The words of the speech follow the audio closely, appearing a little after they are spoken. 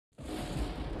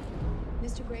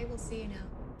Mr. Gray will see you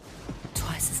now.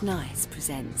 Twice as Nice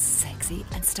presents Sexy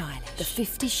and Stylish, the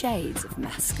 50 Shades of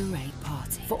Masquerade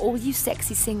Party. For all you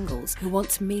sexy singles who want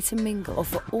to meet and mingle, or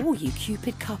for all you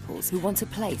Cupid couples who want a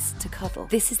place to cuddle,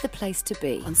 this is the place to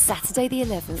be on Saturday the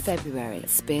 11th February at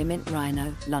Spearmint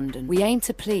Rhino, London. We aim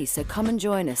to please, so come and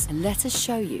join us and let us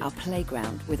show you our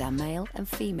playground with our male and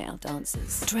female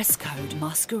dancers. Dress code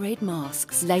masquerade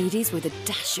masks, ladies with a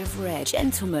dash of red,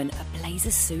 gentlemen a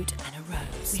blazer suit and a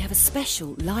rose. We have a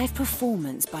special live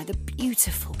performance by the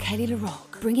beautiful Kelly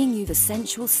LaRock, bringing you the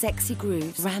sensual, sexy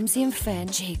grooves, Ramsey and Fenn,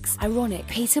 Jigs, Ironic,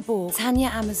 Peter Ball, Tanya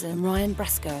Amazon, and Ryan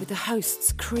Brasco, with the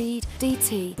hosts Creed,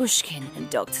 DT, Bushkin, and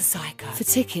Dr. Psycho. For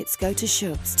tickets, go to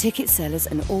Shubs, ticket sellers,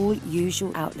 and all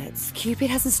usual outlets. Cupid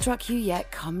hasn't struck you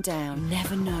yet, calm down. You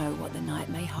never know what the night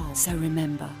may hold. So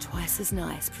remember, Twice as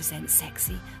Nice presents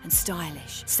Sexy and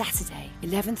Stylish, Saturday,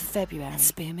 11th February at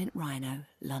Spearmint Rhino,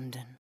 London.